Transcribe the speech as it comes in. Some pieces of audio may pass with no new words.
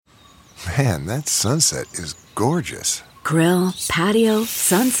Man, that sunset is gorgeous. Grill, patio,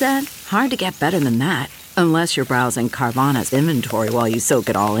 sunset. Hard to get better than that. Unless you're browsing Carvana's inventory while you soak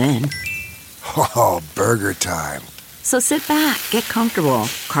it all in. Oh, burger time. So sit back, get comfortable.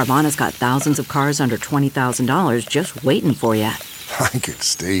 Carvana's got thousands of cars under $20,000 just waiting for you. I could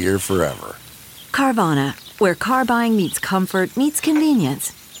stay here forever. Carvana, where car buying meets comfort meets convenience.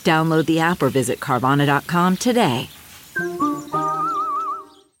 Download the app or visit Carvana.com today.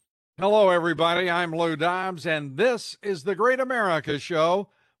 Hello, everybody. I'm Lou Dobbs, and this is the Great America Show.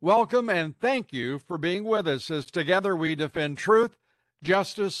 Welcome and thank you for being with us as together we defend truth,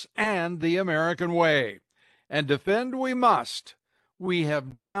 justice, and the American way. And defend we must. We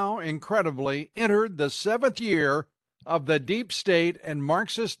have now incredibly entered the 7th year of the deep state and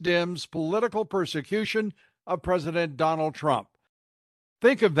Marxist Dems political persecution of President Donald Trump.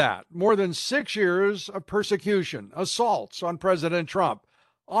 Think of that. More than 6 years of persecution, assaults on President Trump,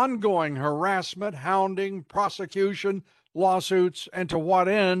 ongoing harassment, hounding, prosecution, lawsuits, and to what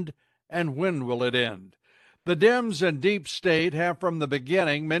end, and when will it end? The Dems and deep state have from the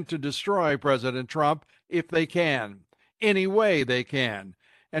beginning meant to destroy President Trump if they can, any way they can.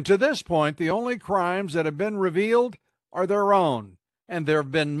 And to this point, the only crimes that have been revealed are their own, and there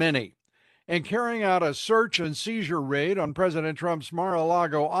have been many. In carrying out a search and seizure raid on President Trump's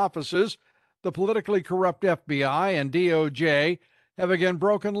Mar-a-Lago offices, the politically corrupt FBI and DOJ have again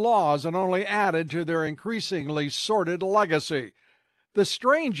broken laws and only added to their increasingly sordid legacy. The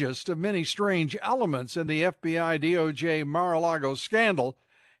strangest of many strange elements in the FBI DOJ Mar-a-Lago scandal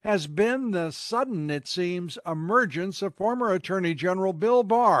has been the sudden, it seems, emergence of former Attorney General Bill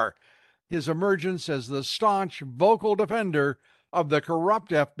Barr, his emergence as the staunch, vocal defender of the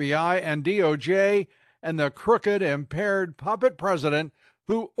corrupt FBI and DOJ and the crooked, impaired puppet president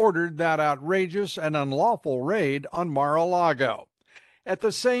who ordered that outrageous and unlawful raid on Mar-a-Lago. At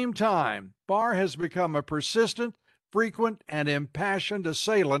the same time, Barr has become a persistent, frequent, and impassioned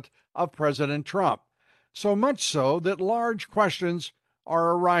assailant of President Trump, so much so that large questions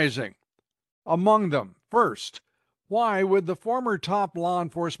are arising. Among them, first, why would the former top law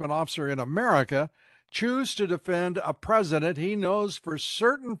enforcement officer in America choose to defend a president he knows for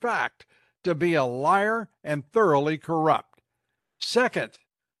certain fact to be a liar and thoroughly corrupt? Second,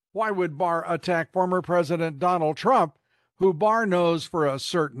 why would Barr attack former President Donald Trump, who Barr knows for a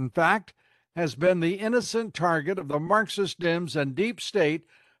certain fact has been the innocent target of the Marxist Dems and deep state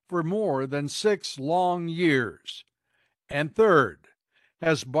for more than 6 long years? And third,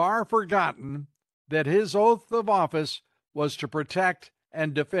 has Barr forgotten that his oath of office was to protect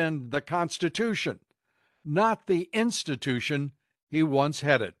and defend the Constitution, not the institution he once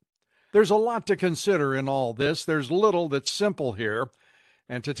headed? There's a lot to consider in all this. There's little that's simple here.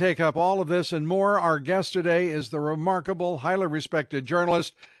 And to take up all of this and more, our guest today is the remarkable, highly respected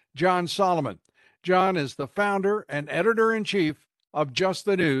journalist, John Solomon. John is the founder and editor-in-chief of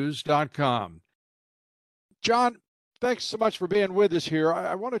JustTheNews.com. John, thanks so much for being with us here.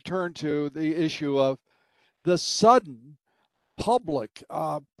 I want to turn to the issue of the sudden public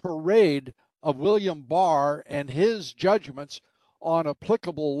parade of William Barr and his judgments on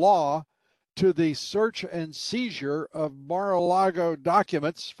applicable law to the search and seizure of Mar-a-Lago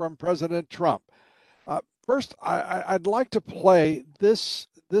documents from President Trump. First, I'd like to play this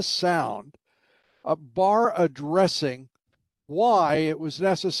sound of Barr addressing why it was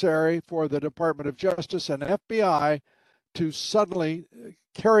necessary for the Department of Justice and FBI to suddenly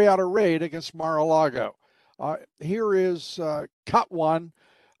carry out a raid against Mar-a-Lago. Here is cut one,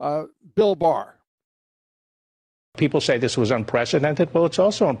 Bill Barr. People say this was unprecedented. Well, it's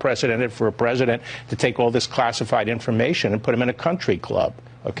also unprecedented for a president to take all this classified information and put him in a country club,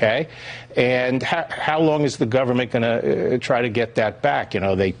 okay? And how long is the government going to try to get that back? You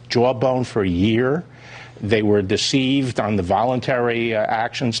know, they jawbone for a year. They were deceived on the voluntary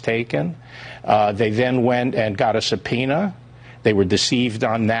actions taken. They then went and got a subpoena. They were deceived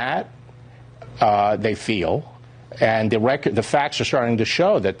on that, they feel. And the facts are starting to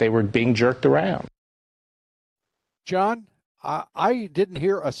show that they were being jerked around. John, I didn't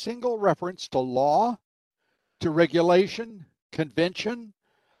hear a single reference to law, to regulation, convention.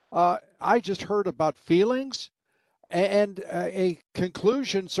 I just heard about feelings and a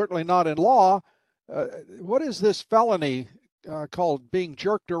conclusion, certainly not in law. What is this felony called being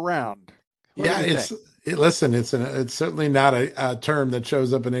jerked around? Listen, it's certainly not a term that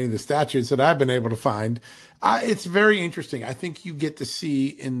shows up in any of the statutes that I've been able to find. It's very interesting. I think you get to see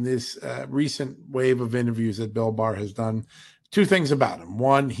in this recent wave of interviews that Bill Barr has done two things about him.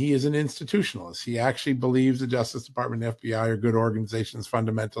 One, he is an institutionalist. He actually believes the Justice Department and FBI are good organizations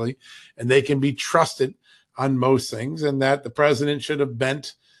fundamentally, and they can be trusted on most things, and that the president should have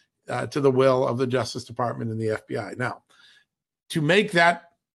bent to the will of the Justice Department and the FBI. Now, to make that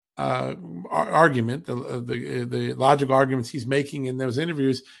argument, the logical arguments he's making in those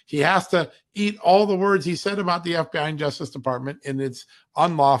interviews, he has to eat all the words he said about the FBI and Justice Department in its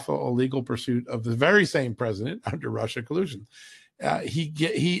unlawful, illegal pursuit of the very same president under Russia collusion.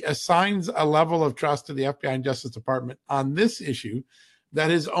 He assigns a level of trust to the FBI and Justice Department on this issue that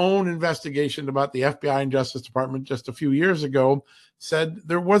his own investigation about the FBI and Justice Department just a few years ago said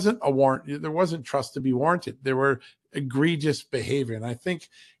there wasn't a warrant, there wasn't trust to be warranted. There were egregious behavior. And I think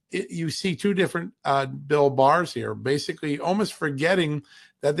you see two different Bill Barrs here, basically almost forgetting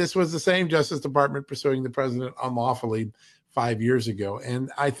that this was the same Justice Department pursuing the president unlawfully 5 years ago. And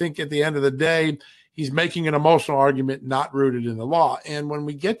I think at the end of the day, he's making an emotional argument not rooted in the law. And when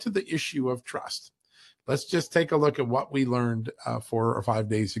we get to the issue of trust, let's just take a look at what we learned 4 or 5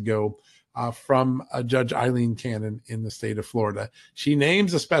 days ago from Judge Eileen Cannon in the state of Florida. She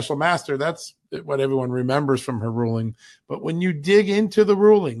names a special master. That's what everyone remembers from her ruling. But when you dig into the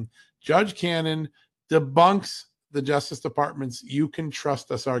ruling, Judge Cannon debunks the Justice Department's "you can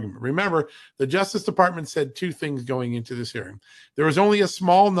trust us" argument. Remember, the Justice Department said two things going into this hearing. There was only a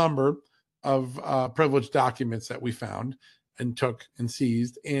small number of privileged documents that we found and took and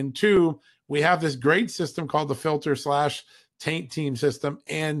seized. And two, we have this great system called the filter/taint team system,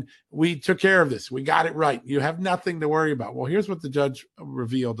 and we took care of this. We got it right. You have nothing to worry about. Well, here's what the judge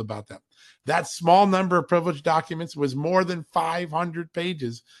revealed about that. That small number of privileged documents was more than 500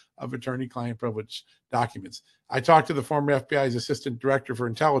 pages of attorney-client privilege documents. I talked to the former FBI's assistant director for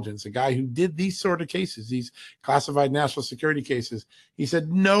intelligence, a guy who did these sort of cases, these classified national security cases. He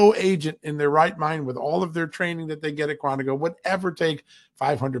said no agent in their right mind with all of their training that they get at Quantico would ever take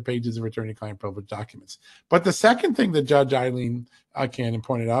 500 pages of attorney-client privilege documents. But the second thing that Judge Eileen Cannon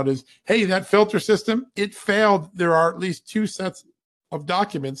pointed out is, hey, that filter system, it failed. There are at least 2 sets of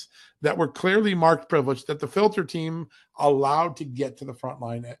documents that were clearly marked privileged that the filter team allowed to get to the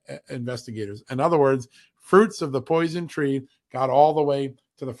frontline investigators. In other words, fruits of the poison tree got all the way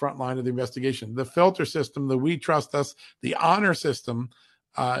to the front line of the investigation. The filter system, the "we trust us," the honor system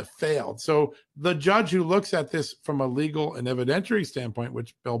failed. So the judge who looks at this from a legal and evidentiary standpoint,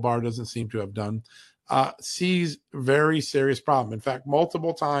 which Bill Barr doesn't seem to have done, sees very serious problem. In fact,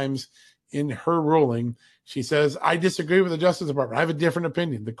 multiple times in her ruling, she says, I disagree with the Justice Department. I have a different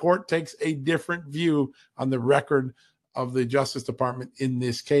opinion. The court takes a different view on the record of the Justice Department in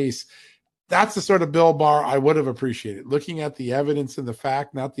this case. That's the sort of Bill Barr I would have appreciated, looking at the evidence and the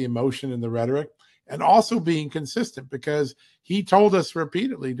fact, not the emotion and the rhetoric, and also being consistent, because he told us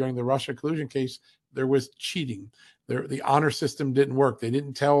repeatedly during the Russia collusion case there was cheating. The honor system didn't work. They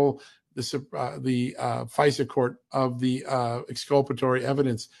didn't tell the FISA court of the exculpatory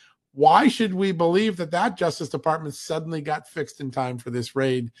evidence. Why should we believe that Justice Department suddenly got fixed in time for this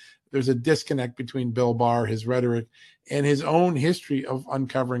raid? There's a disconnect between Bill Barr, his rhetoric, and his own history of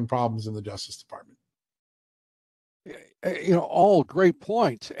uncovering problems in the Justice Department. All great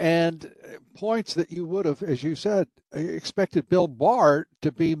points, and points that you would have, as you said, expected Bill Barr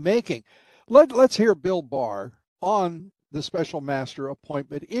to be making. Let's hear Bill Barr on the special master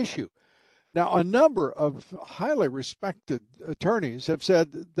appointment issue. Now, a number of highly respected attorneys have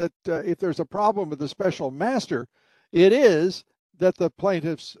said that if there's a problem with the special master, it is that the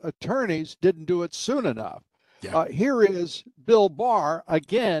plaintiff's attorneys didn't do it soon enough. Yeah. Here is Bill Barr,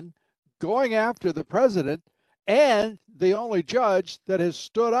 again, going after the president and the only judge that has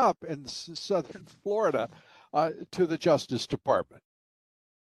stood up in southern Florida to the Justice Department.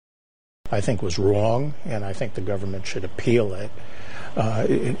 I think was wrong, and I think the government should appeal it.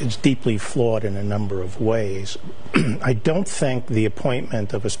 It's deeply flawed in a number of ways. I don't think the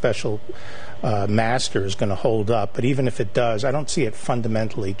appointment of a special master is going to hold up, but even if it does, I don't see it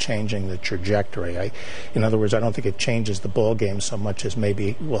fundamentally changing the trajectory. In other words, I don't think it changes the ball game so much as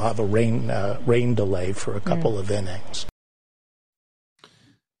maybe we'll have a rain delay for a couple of innings.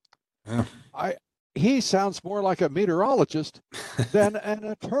 He sounds more like a meteorologist than an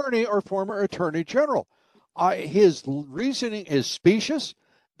attorney or former attorney general. His reasoning is specious.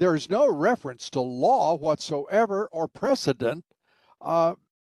 There's no reference to law whatsoever or precedent,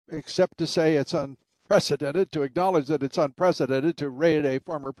 except to say it's unprecedented, to acknowledge that it's unprecedented to raid a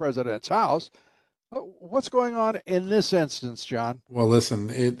former president's house. What's going on in this instance, John? Well,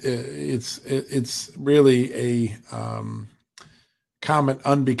 listen, it's really a comment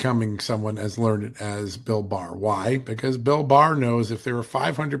unbecoming someone as learned as Bill Barr. Why? Because Bill Barr knows if there were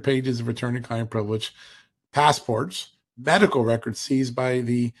 500 pages of attorney-client privilege, passports, medical records seized by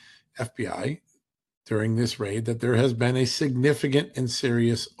the FBI during this raid, that there has been a significant and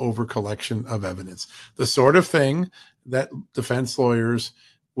serious overcollection of evidence. The sort of thing that defense lawyers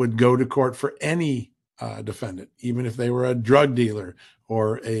would go to court for any defendant, even if they were a drug dealer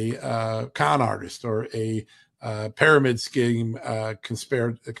or a con artist or a pyramid scheme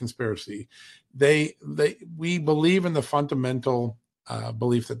conspiracy. We believe in the fundamental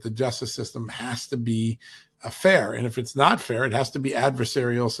belief that the justice system has to be fair. And if it's not fair, it has to be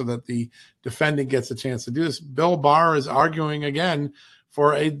adversarial so that the defendant gets a chance to do this. Bill Barr is arguing again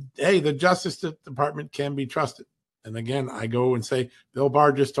for the Justice Department can be trusted. And again, I go and say, Bill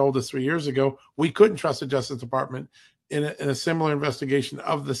Barr just told us 3 years ago, we couldn't trust the Justice Department in a similar investigation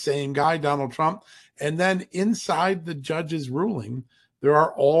of the same guy, Donald Trump. And then inside the judge's ruling, there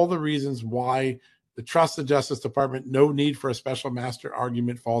are all the reasons why the trust the Justice Department, no need for a special master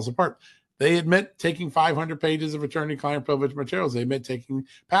argument falls apart. They admit taking 500 pages of attorney-client privilege materials. They admit taking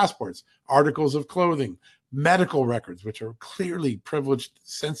passports, articles of clothing, medical records, which are clearly privileged,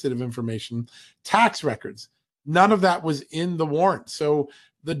 sensitive information, tax records. None of that was in the warrant. So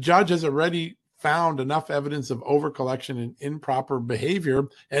the judge has already found enough evidence of overcollection and improper behavior.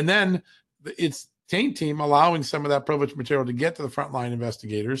 And then it's Taint Team allowing some of that privileged material to get to the frontline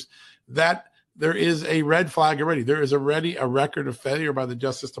investigators, that there is a red flag already. There is already a record of failure by the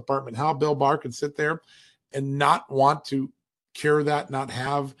Justice Department. How Bill Barr could sit there and not want to cure that, not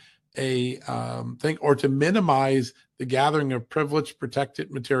have a thing, or to minimize the gathering of privileged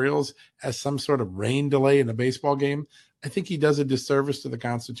protected materials as some sort of rain delay in a baseball game, I think he does a disservice to the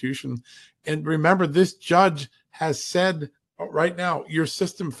Constitution. And remember, this judge has said right now, your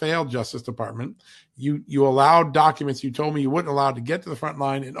system failed, Justice Department. You allowed documents you told me you wouldn't allow to get to the front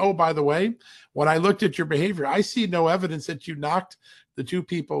line. And oh, by the way, when I looked at your behavior, I see no evidence that you knocked the two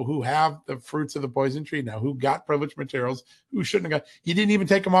people who have the fruits of the poison tree now, who got privileged materials, who shouldn't have got. You didn't even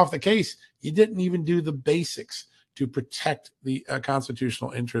take them off the case. You didn't even do the basics to protect the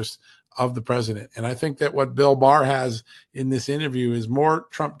constitutional interests of the president. And I think that what Bill Barr has in this interview is more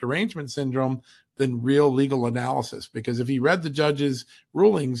Trump derangement syndrome than real legal analysis. Because if he read the judge's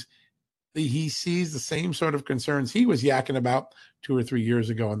rulings, he sees the same sort of concerns he was yakking about 2 or 3 years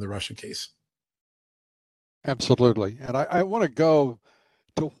ago in the Russia case. Absolutely. And I want to go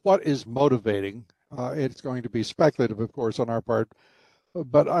to what is motivating. It's going to be speculative, of course, on our part,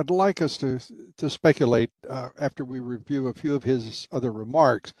 but I'd like us to speculate after we review a few of his other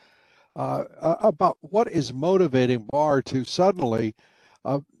remarks about what is motivating Barr to suddenly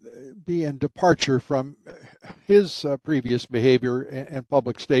be in departure from his previous behavior and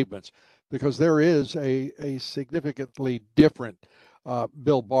public statements, because there is a significantly different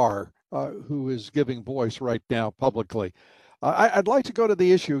Bill Barr who is giving voice right now publicly. I'd like to go to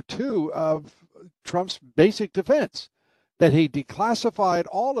the issue, too, of Trump's basic defense, that he declassified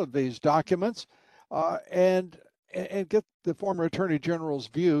all of these documents and get the former Attorney General's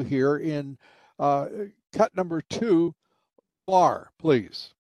view here in cut number 2. Barr,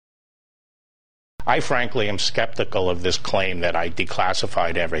 please. I frankly am skeptical of this claim that I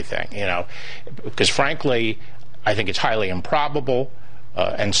declassified everything, because frankly, I think it's highly improbable.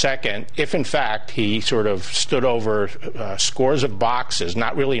 And second, if in fact he sort of stood over scores of boxes,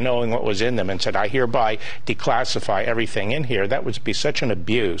 not really knowing what was in them, and said, I hereby declassify everything in here, that would be such an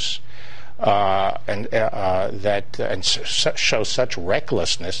abuse and show such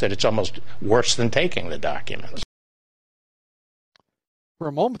recklessness that it's almost worse than taking the documents. For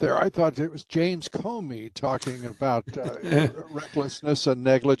a moment there, I thought it was James Comey talking about recklessness and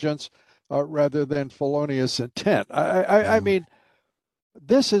negligence rather than felonious intent. I mean,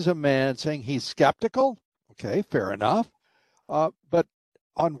 this is a man saying he's skeptical. Okay, fair enough. But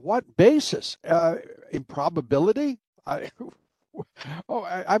on what basis? Improbability? I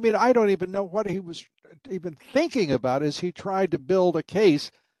mean, I don't even know what he was even thinking about as he tried to build a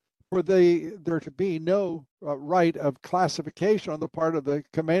case for there to be no right of classification on the part of the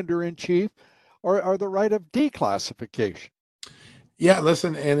commander-in-chief or the right of declassification. Yeah,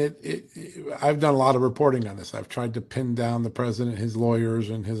 listen, and I've done a lot of reporting on this. I've tried to pin down the president, his lawyers,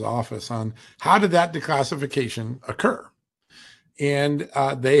 and his office on how did that declassification occur? And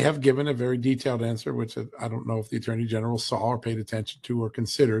they have given a very detailed answer, which I don't know if the Attorney General saw or paid attention to or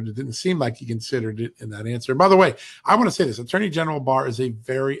considered. It didn't seem like he considered it in that answer. By the way, I want to say this. Attorney General Barr is a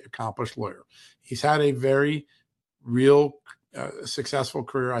very accomplished lawyer. He's had a very real successful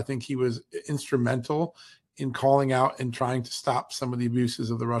career. I think he was instrumental in calling out and trying to stop some of the abuses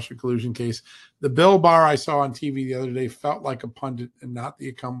of the Russia collusion case. The Bill Barr I saw on TV the other day felt like a pundit and not the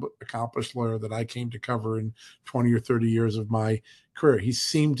accomplished lawyer that I came to cover in 20 or 30 years of my career. He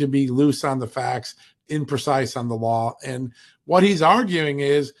seemed to be loose on the facts, imprecise on the law. And what he's arguing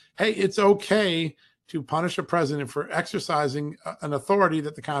is, hey, it's okay to punish a president for exercising an authority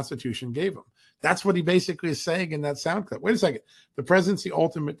that the Constitution gave him. That's what he basically is saying in that sound clip. Wait a second. The president's the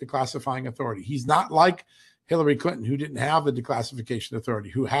ultimate declassifying authority. He's not like Hillary Clinton, who didn't have the declassification authority,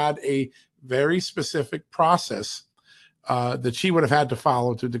 who had a very specific process that she would have had to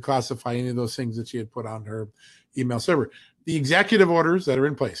follow to declassify any of those things that she had put on her email server. The executive orders that are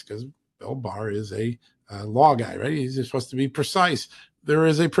in place, because Bill Barr is a law guy, right? He's supposed to be precise. There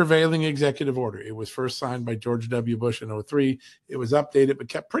is a prevailing executive order. It was first signed by George W. Bush in 2003. It was updated, but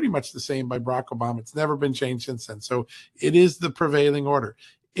kept pretty much the same by Barack Obama. It's never been changed since then. So it is the prevailing order.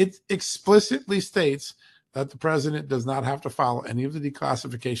 It explicitly states that the president does not have to follow any of the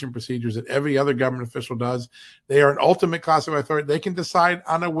declassification procedures that every other government official does. They are an ultimate classified authority. They can decide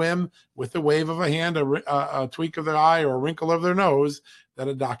on a whim, with a wave of a hand, a tweak of their eye, or a wrinkle of their nose, that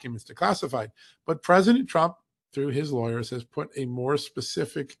a document's declassified. But President Trump, through his lawyers, has put a more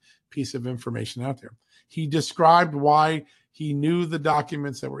specific piece of information out there. He described why he knew the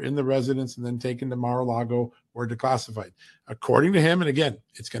documents that were in the residence and then taken to Mar-a-Lago were declassified. According to him, and again,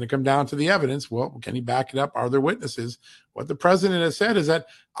 it's going to come down to the evidence. Well, can he back it up? Are there witnesses? What the president has said is that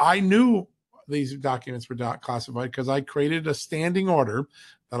I knew these documents were classified because I created a standing order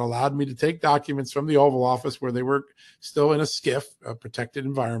that allowed me to take documents from the Oval Office, where they were still in a SCIF, a protected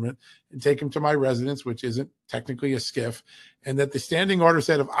environment, and take them to my residence, which isn't technically a SCIF. And that the standing order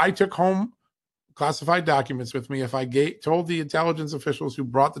said if I took home classified documents with me, if I told the intelligence officials who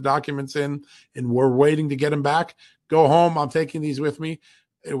brought the documents in and were waiting to get them back, go home, I'm taking these with me,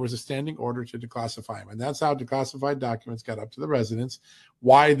 it was a standing order to declassify them. And that's how declassified documents got up to the residence.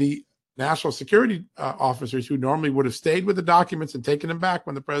 Why the national security officers, who normally would have stayed with the documents and taken them back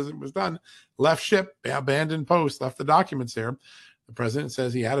when the president was done, left ship, abandoned post, left the documents there. The president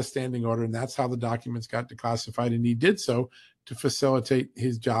says he had a standing order, and that's how the documents got declassified. And he did so to facilitate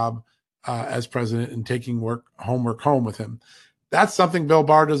his job as president and taking homework home with him. That's something Bill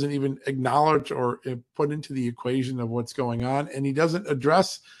Barr doesn't even acknowledge or put into the equation of what's going on. And he doesn't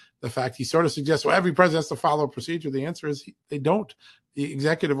address the fact, he sort of suggests, well, every president has to follow a procedure. The answer is they don't. The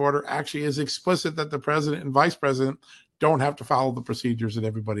executive order actually is explicit that the president and vice president don't have to follow the procedures that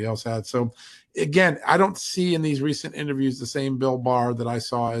everybody else had. So again, I don't see in these recent interviews the same Bill Barr that I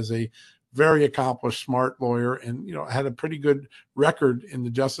saw as a very accomplished, smart lawyer, and had a pretty good record in the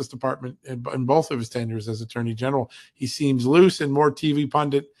Justice Department in both of his tenures as Attorney General. He seems loose and more TV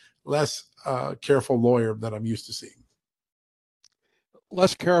pundit, less careful lawyer that I'm used to seeing.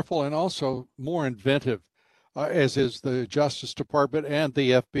 Less careful and also more inventive, as is the Justice Department and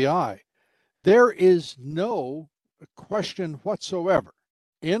the FBI. There is no question whatsoever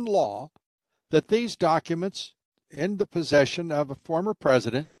in law that these documents in the possession of a former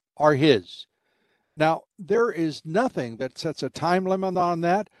president are his. Now, there is nothing that sets a time limit on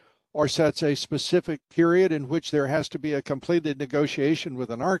that or sets a specific period in which there has to be a completed negotiation with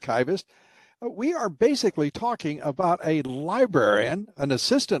an archivist. We are basically talking about a librarian, an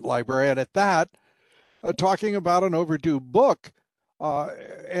assistant librarian at that, talking about an overdue book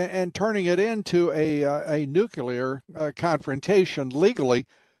and turning it into a nuclear confrontation legally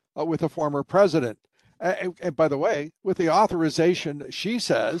with a former president. And by the way, with the authorization, she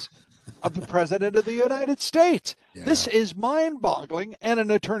says, of the President of the United States. Yeah. This is mind-boggling. And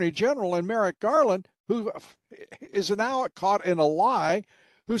an Attorney General in Merrick Garland, who is now caught in a lie,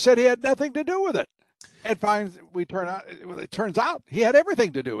 who said he had nothing to do with it. And it turns out he had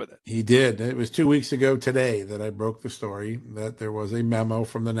everything to do with it. He did. It was 2 weeks ago today that I broke the story that there was a memo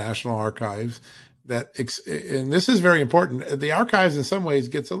from the National Archives that, and this is very important, the archives in some ways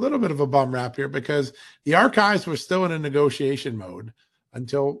gets a little bit of a bum rap here because the archives were still in a negotiation mode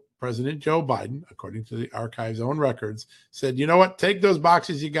until President Joe Biden, according to the archives' own records, said, you know what, take those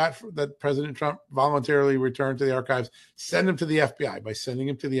boxes you got that President Trump voluntarily returned to the archives, send them to the FBI. By sending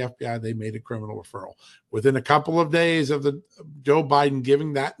them to the FBI, they made a criminal referral. Within a couple of days of Joe Biden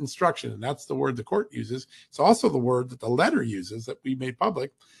giving that instruction, and that's the word the court uses, it's also the word that the letter uses that we made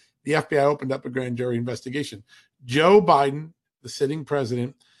public, the FBI opened up a grand jury investigation. Joe Biden, the sitting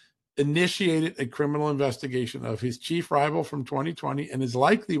president, initiated a criminal investigation of his chief rival from 2020 and his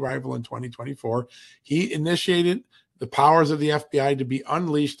likely rival in 2024. He initiated the powers of the FBI to be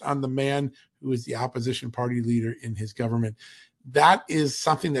unleashed on the man who is the opposition party leader in his government. That is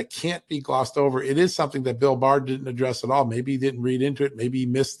something that can't be glossed over. It is something that Bill Barr didn't address at all. Maybe he didn't read into it. Maybe he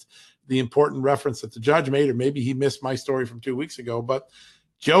missed the important reference that the judge made, or maybe he missed my story from 2 weeks ago. But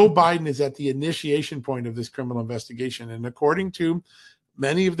Joe Biden is at the initiation point of this criminal investigation. And according to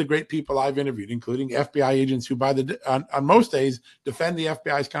many of the great people I've interviewed, including FBI agents who on most days defend the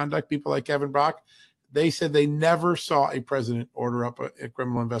FBI's conduct, people like Kevin Brock, They said they never saw a president order up a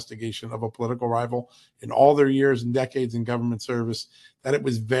criminal investigation of a political rival in all their years and decades in government service, that it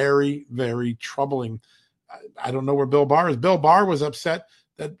was very, very troubling. I don't know where Bill Barr is. Bill Barr was upset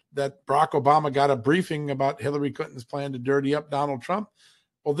that Barack Obama got a briefing about Hillary Clinton's plan to dirty up Donald Trump.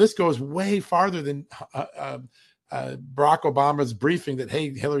 Well, this goes way farther than Barack Obama's briefing that,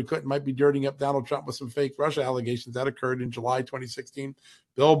 hey, Hillary Clinton might be dirtying up Donald Trump with some fake Russia allegations. That occurred in July 2016.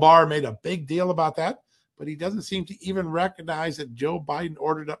 Bill Barr made a big deal about that, but he doesn't seem to even recognize that Joe Biden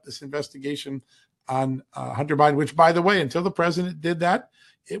ordered up this investigation on Hunter Biden, which, by the way, until the president did that,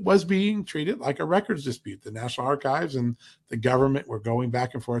 it was being treated like a records dispute. The National Archives and the government were going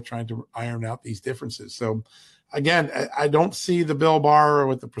back and forth trying to iron out these differences. So, again, I don't see the Bill Barr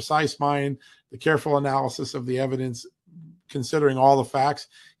with the precise mind, the careful analysis of the evidence, considering all the facts.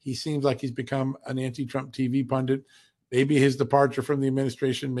 He seems like he's become an anti-Trump TV pundit. Maybe his departure from the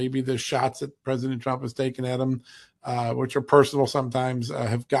administration, maybe the shots that President Trump has taken at him, which are personal sometimes,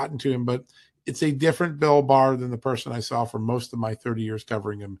 have gotten to him. But it's a different Bill Barr than the person I saw for most of my 30 years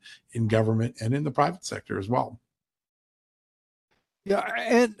covering him in government and in the private sector as well. Yeah,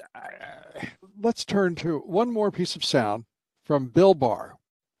 and let's turn to one more piece of sound from Bill Barr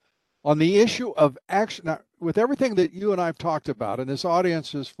on the issue of action. Now, with everything that you and I've talked about, and this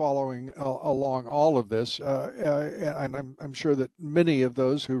audience is following along all of this, and I'm sure that many of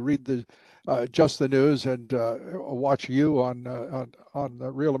those who read the Just the News and watch you on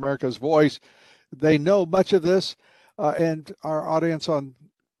Real America's Voice, they know much of this, and our audience on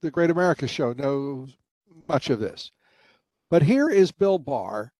the Great America Show knows much of this. But here is Bill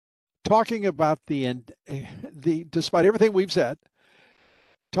Barr talking about the despite everything we've said,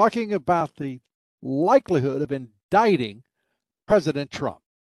 talking about the likelihood of indicting President Trump.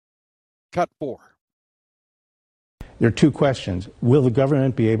 Cut 4. There are two questions. Will the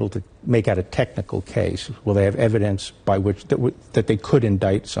government be able to make out a technical case? Will they have evidence by which that they could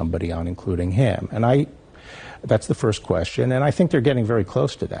indict somebody on, including him? And that's the first question. And I think they're getting very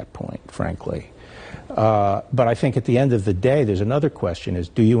close to that point, frankly. But I think at the end of the day, there's another question is,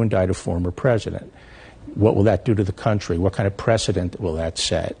 do you indict a former president? What will that do to the country? What kind of precedent will that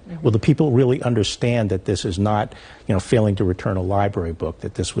set? Mm-hmm. Will the people really understand that this is not, failing to return a library book,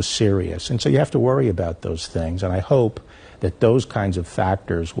 that this was serious? And so you have to worry about those things. And I hope that those kinds of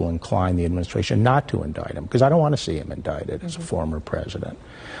factors will incline the administration not to indict him, because I don't want to see him indicted mm-hmm. as a former president.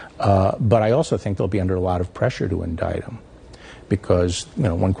 But I also think they'll be under a lot of pressure to indict him. Because,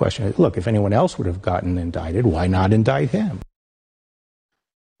 one question is, look, if anyone else would have gotten indicted, why not indict him?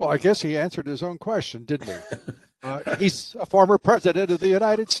 Well, I guess he answered his own question, didn't he? He's a former president of the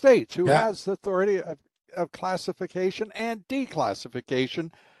United States who has the authority of classification and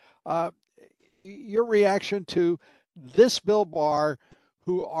declassification. Your reaction to this Bill Barr,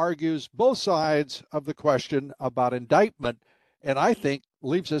 who argues both sides of the question about indictment, and I think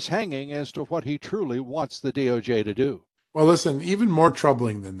leaves us hanging as to what he truly wants the DOJ to do. Well, listen, even more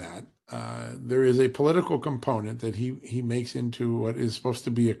troubling than that, there is a political component that he makes into what is supposed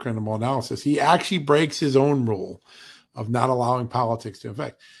to be a criminal analysis. He actually breaks his own rule of not allowing politics to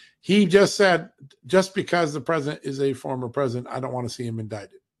affect. He just said, just because the president is a former president, I don't want to see him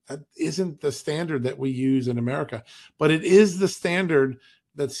indicted. That isn't the standard that we use in America, but it is the standard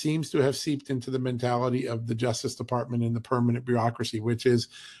that seems to have seeped into the mentality of the Justice Department and the permanent bureaucracy, which is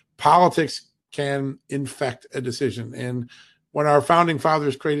politics can infect a decision. And when our founding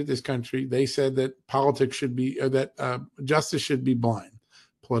fathers created this country, they said that politics should be, justice should be blind.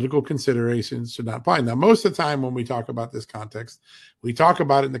 Political considerations should not apply. Now, most of the time when we talk about this context, we talk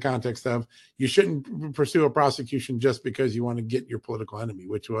about it in the context of you shouldn't pursue a prosecution just because you want to get your political enemy,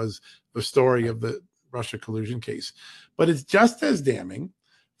 which was the story of the Russia collusion case. But it's just as damning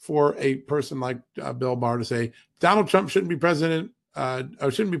for a person like Bill Barr to say Donald Trump shouldn't be president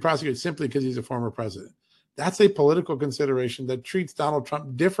or shouldn't be prosecuted simply because he's a former president. That's a political consideration that treats Donald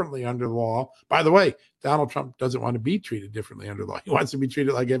Trump differently under the law. By the way, Donald Trump doesn't want to be treated differently under law. He wants to be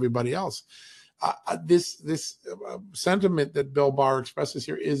treated like everybody else. This sentiment that Bill Barr expresses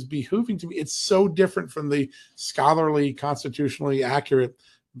here is behooving to me. It's so different from the scholarly, constitutionally accurate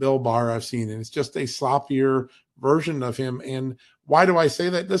Bill Barr I've seen. And it's just a sloppier version of him. And why do I say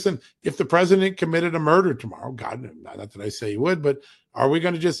that? Listen, if the president committed a murder tomorrow, God, not that I say he would, but are we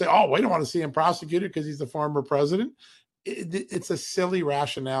going to just say, oh, we don't want to see him prosecuted because he's the former president? It's a silly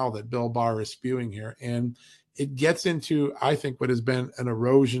rationale that Bill Barr is spewing here. And it gets into, I think, what has been an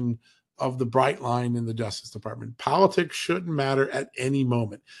erosion of the bright line in the Justice Department. Politics shouldn't matter at any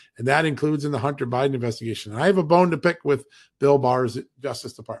moment. And that includes in the Hunter Biden investigation. And I have a bone to pick with Bill Barr's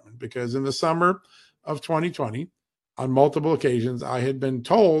Justice Department because in the summer of 2020, on multiple occasions, I had been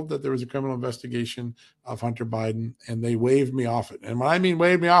told that there was a criminal investigation of Hunter Biden, and they waved me off it. And when I mean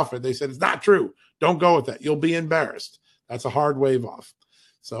waved me off it, they said, it's not true. Don't go with that. You'll be embarrassed. That's a hard wave off.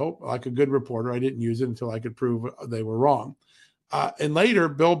 So, like a good reporter, I didn't use it until I could prove they were wrong. And later,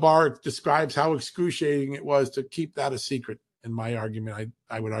 Bill Barr describes how excruciating it was to keep that a secret. In my argument,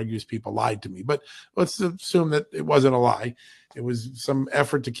 I would argue his people lied to me. But let's assume that it wasn't a lie. It was some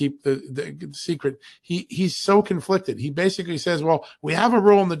effort to keep the secret. He's so conflicted. He basically says, well, we have a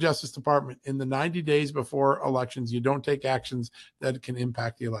rule in the Justice Department. In the 90 days before elections, you don't take actions that can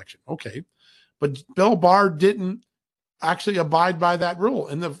impact the election. Okay. But Bill Barr didn't actually abide by that rule.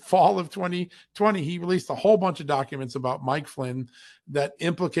 In the fall of 2020, he released a whole bunch of documents about Mike Flynn that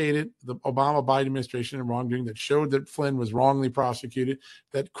implicated the Obama-Biden administration in wrongdoing, that showed that Flynn was wrongly prosecuted,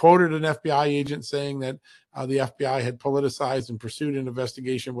 that quoted an FBI agent saying that the FBI had politicized and pursued an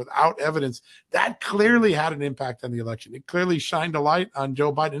investigation without evidence. That clearly had an impact on the election. It clearly shined a light on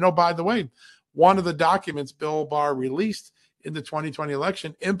Joe Biden. And oh, by the way, one of the documents Bill Barr released in the 2020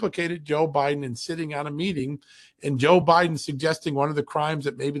 election implicated Joe Biden in sitting on a meeting and Joe Biden suggesting one of the crimes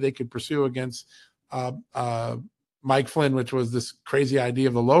that maybe they could pursue against Mike Flynn, which was this crazy idea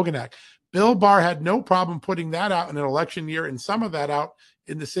of the Logan Act. Bill Barr had no problem putting that out in an election year and some of that out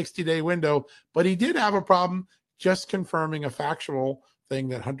in the 60-day window, but he did have a problem just confirming a factual thing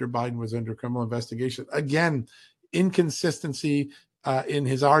that Hunter Biden was under criminal investigation. Again, inconsistency in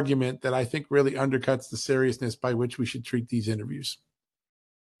his argument that I think really undercuts the seriousness by which we should treat these interviews.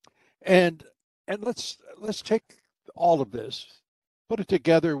 And let's take all of this, put it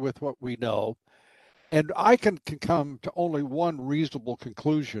together with what we know, and I can come to only one reasonable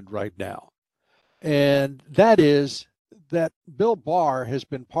conclusion right now, and that is that Bill Barr has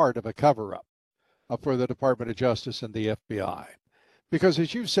been part of a cover-up for the Department of Justice and the FBI, because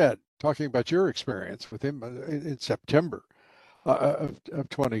as you said, talking about your experience with him in September of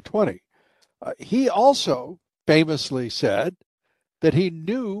 2020. He also famously said that he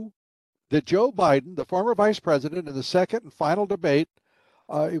knew that Joe Biden, the former vice president, in the second and final debate,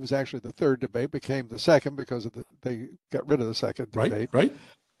 it was actually the third debate, became the second because of they got rid of the second debate. Right.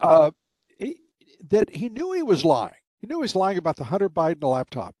 That he knew he was lying. He knew he was lying about the Hunter Biden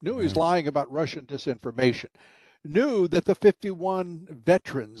laptop, knew he was lying about Russian disinformation, knew that the 51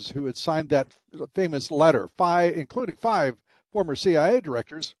 veterans who had signed that famous letter, including 5 former CIA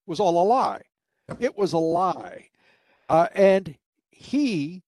directors, was all a lie. It was a lie. And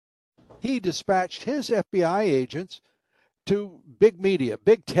he dispatched his FBI agents to big media,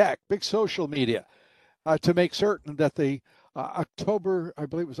 big tech, big social media, to make certain that the October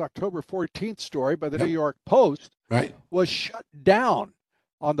 14th story by the New York Post was shut down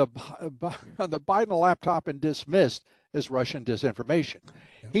on the Biden laptop and dismissed as Russian disinformation.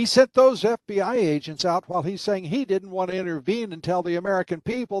 He sent those FBI agents out while he's saying he didn't want to intervene and tell the American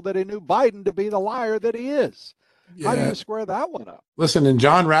people that he knew Biden to be the liar that he is. How do you square that one up? Listen, and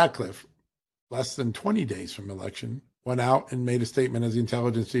John Ratcliffe, less than 20 days from election, went out and made a statement as the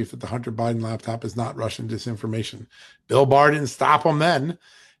intelligence chief that the Hunter Biden laptop is not Russian disinformation. Bill Barr didn't stop him then.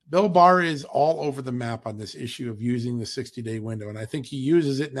 Bill Barr is all over the map on this issue of using the 60-day window, and I think he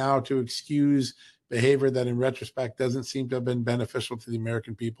uses it now to excuse behavior that in retrospect doesn't seem to have been beneficial to the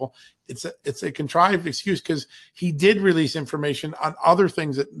American people. It's a contrived excuse because he did release information on other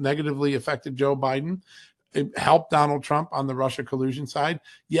things that negatively affected Joe Biden. It helped Donald Trump on the Russia collusion side,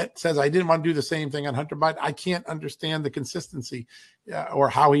 yet says, I didn't want to do the same thing on Hunter Biden. I can't understand the consistency or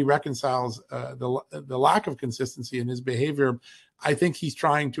how he reconciles the lack of consistency in his behavior. I think he's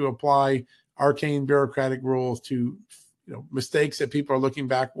trying to apply arcane bureaucratic rules to mistakes that people are looking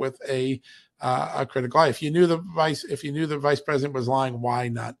back with a critical eye. If you knew the vice president was lying, why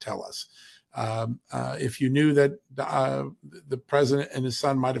not tell us? If you knew that the president and his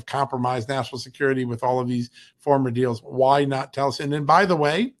son might have compromised national security with all of these former deals, why not tell us? And then, by the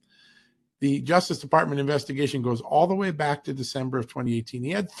way, the Justice Department investigation goes all the way back to December of 2018.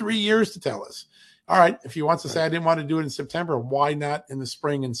 He had 3 years to tell us. All right, if he wants to say I didn't want to do it in September, why not in the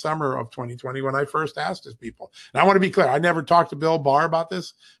spring and summer of 2020 when I first asked his people? And I want to be clear, I never talked to Bill Barr about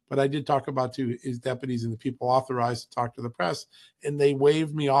this, but I did talk about to his deputies and the people authorized to talk to the press, and they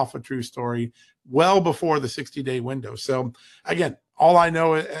waved me off a true story well before the 60-day window. So again, all I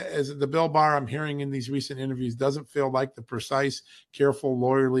know is the Bill Barr I'm hearing in these recent interviews doesn't feel like the precise, careful,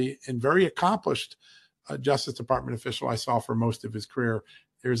 lawyerly, and very accomplished Justice Department official I saw for most of his career.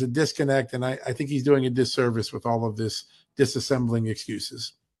 There's a disconnect, and I think he's doing a disservice with all of this disassembling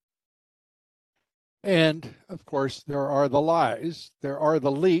excuses. And, of course, there are the lies, there are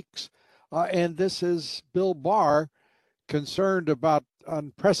the leaks, and this is Bill Barr concerned about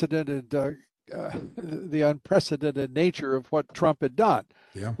unprecedented the unprecedented nature of what Trump had done,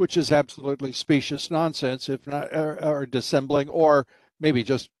 Yeah. which is absolutely specious nonsense, if not or dissembling, or maybe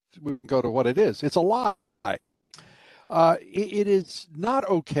just we can go to what it is. It's a lie. It is not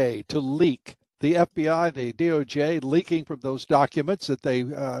okay to leak. The FBI, the DOJ, leaking from those documents that they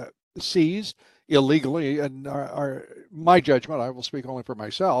seized illegally, and are my judgment, I will speak only for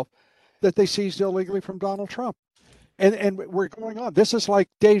myself, that they seized illegally from Donald Trump. And we're going on. This is like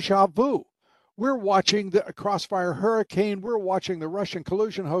deja vu. We're watching the Crossfire Hurricane. We're watching the Russian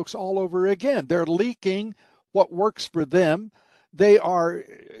collusion hoax all over again. They're leaking what works for them. They are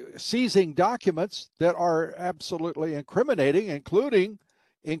seizing documents that are absolutely incriminating, including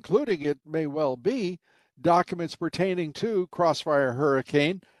it may well be documents pertaining to Crossfire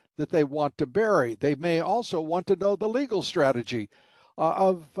Hurricane that they want to bury. They may also want to know the legal strategy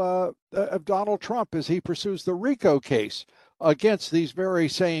of Donald Trump as he pursues the RICO case against these very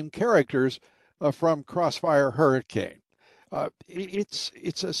same characters from Crossfire Hurricane.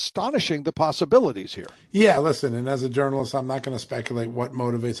 It's astonishing the possibilities here. Yeah, listen, and as a journalist, I'm not going to speculate what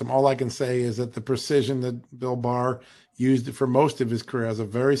motivates him. All I can say is that the precision that Bill Barr used for most of his career as a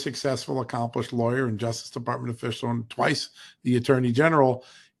very successful, accomplished lawyer and Justice Department official and twice the Attorney General,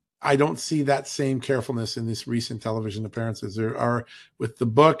 I don't see that same carefulness in these recent television appearances. There are, with the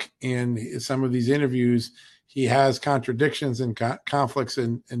book and some of these interviews, he has contradictions and conflicts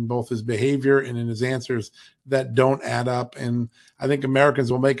in both his behavior and in his answers that don't add up. And I think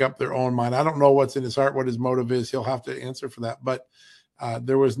Americans will make up their own mind. I don't know what's in his heart, what his motive is. He'll have to answer for that. But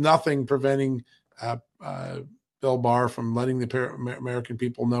there was nothing preventing Bill Barr from letting the American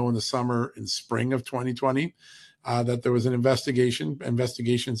people know in the summer and spring of 2020 that there was an investigation.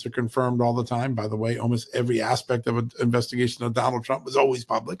 Investigations are confirmed all the time. By the way, almost every aspect of an investigation of Donald Trump was always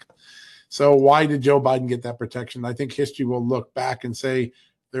public. So why did Joe Biden get that protection? I think history will look back and say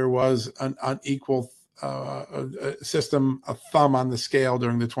there was an unequal system, a thumb on the scale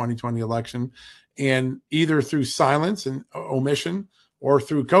during the 2020 election. And either through silence and omission or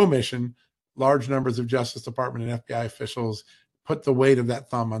through commission, large numbers of Justice Department and FBI officials put the weight of that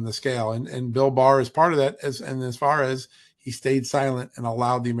thumb on the scale. And Bill Barr is part of that, as far as he stayed silent and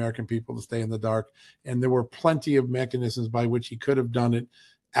allowed the American people to stay in the dark. And there were plenty of mechanisms by which he could have done it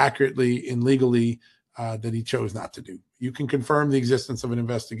accurately and legally that he chose not to do. You can confirm the existence of an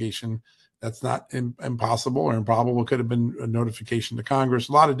investigation. That's not impossible or improbable. It could have been a notification to Congress.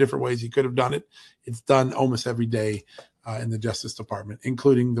 A lot of different ways he could have done it. It's done almost every day in the Justice Department,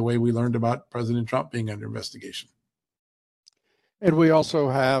 including the way we learned about President Trump being under investigation. And we also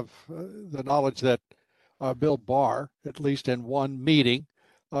have the knowledge that Bill Barr, at least in one meeting,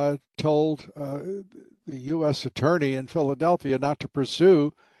 told the U.S. attorney in Philadelphia not to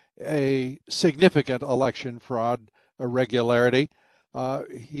pursue a significant election fraud irregularity.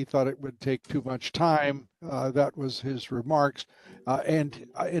 He thought it would take too much time. That was his remarks. And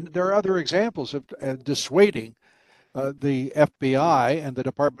there are other examples of dissuading the FBI and the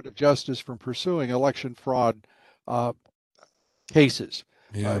Department of Justice from pursuing election fraud cases.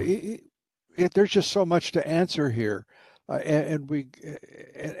 Yeah. There's just so much to answer here.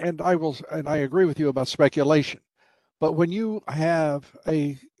 And I agree with you about speculation, but when you have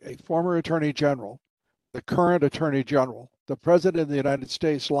a former attorney general, the current attorney general, the president of the United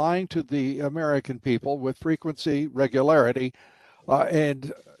States lying to the American people with frequency, regularity,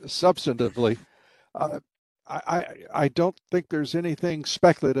 and substantively, I don't think there's anything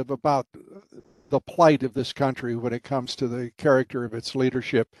speculative about the plight of this country when it comes to the character of its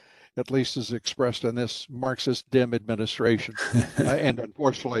leadership, at least as expressed in this Marxist dim administration, and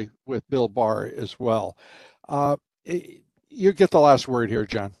unfortunately with Bill Barr as well. You get the last word here,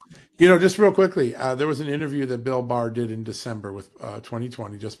 John. Just real quickly, there was an interview that Bill Barr did in December with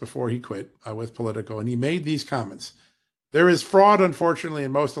 2020, just before he quit with Politico, and he made these comments. There is fraud, unfortunately,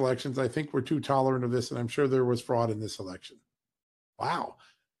 in most elections. I think we're too tolerant of this, and I'm sure there was fraud in this election. Wow.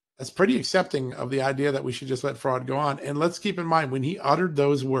 That's pretty accepting of the idea that we should just let fraud go on. And let's keep in mind, when he uttered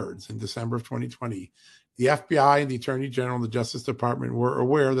those words in December of 2020, the FBI and the Attorney General and the Justice Department were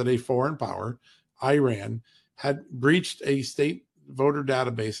aware that a foreign power, Iran, had breached a state voter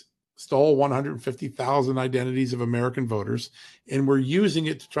database, stole 150,000 identities of American voters, and were using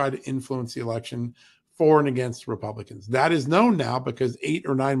it to try to influence the election for and against Republicans. That is known now because 8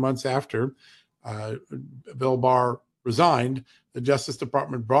 or 9 months after Bill Barr resigned, the Justice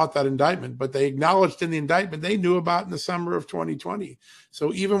Department brought that indictment, but they acknowledged in the indictment they knew about in the summer of 2020.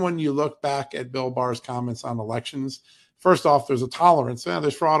 So even when you look back at Bill Barr's comments on elections, first off, there's a tolerance.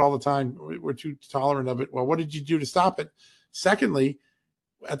 There's fraud all the time. We're too tolerant of it. Well, what did you do to stop it? Secondly,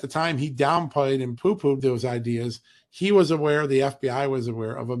 at the time he downplayed and poo-pooed those ideas, he was aware, the FBI was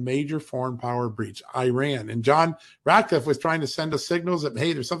aware of a major foreign power breach, Iran. And John Ratcliffe was trying to send us signals that,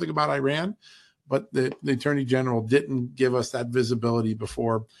 hey, there's something about Iran, but the Attorney General didn't give us that visibility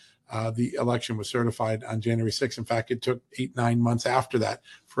before the election was certified on January 6th. In fact, it took 8-9 months after that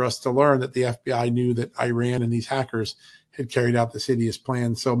for us to learn that the FBI knew that Iran and these hackers had carried out this hideous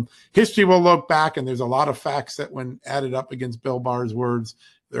plan. So history will look back, and there's a lot of facts that when added up against Bill Barr's words,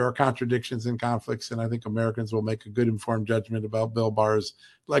 there are contradictions and conflicts, and I think Americans will make a good informed judgment about Bill Barr's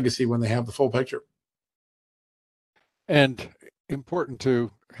legacy when they have the full picture. And important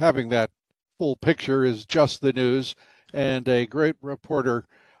to having that full picture is Just the News, and a great reporter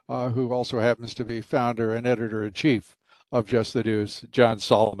who also happens to be founder and editor-in-chief of Just the News, John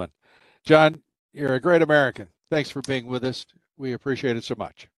Solomon. John, you're a great American. Thanks for being with us. We appreciate it so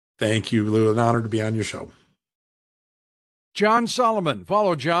much. Thank you, Lou. An honor to be on your show. John Solomon.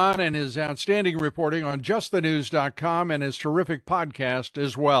 Follow John and his outstanding reporting on justthenews.com and his terrific podcast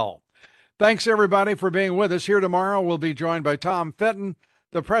as well. Thanks, everybody, for being with us. Here tomorrow, we'll be joined by Tom Fenton,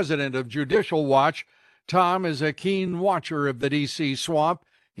 the president of Judicial Watch. Tom is a keen watcher of the D.C. swamp.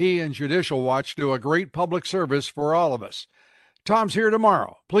 He and Judicial Watch do a great public service for all of us. Tom's here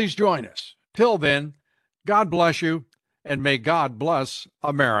tomorrow. Please join us. Till then, God bless you, and may God bless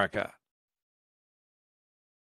America.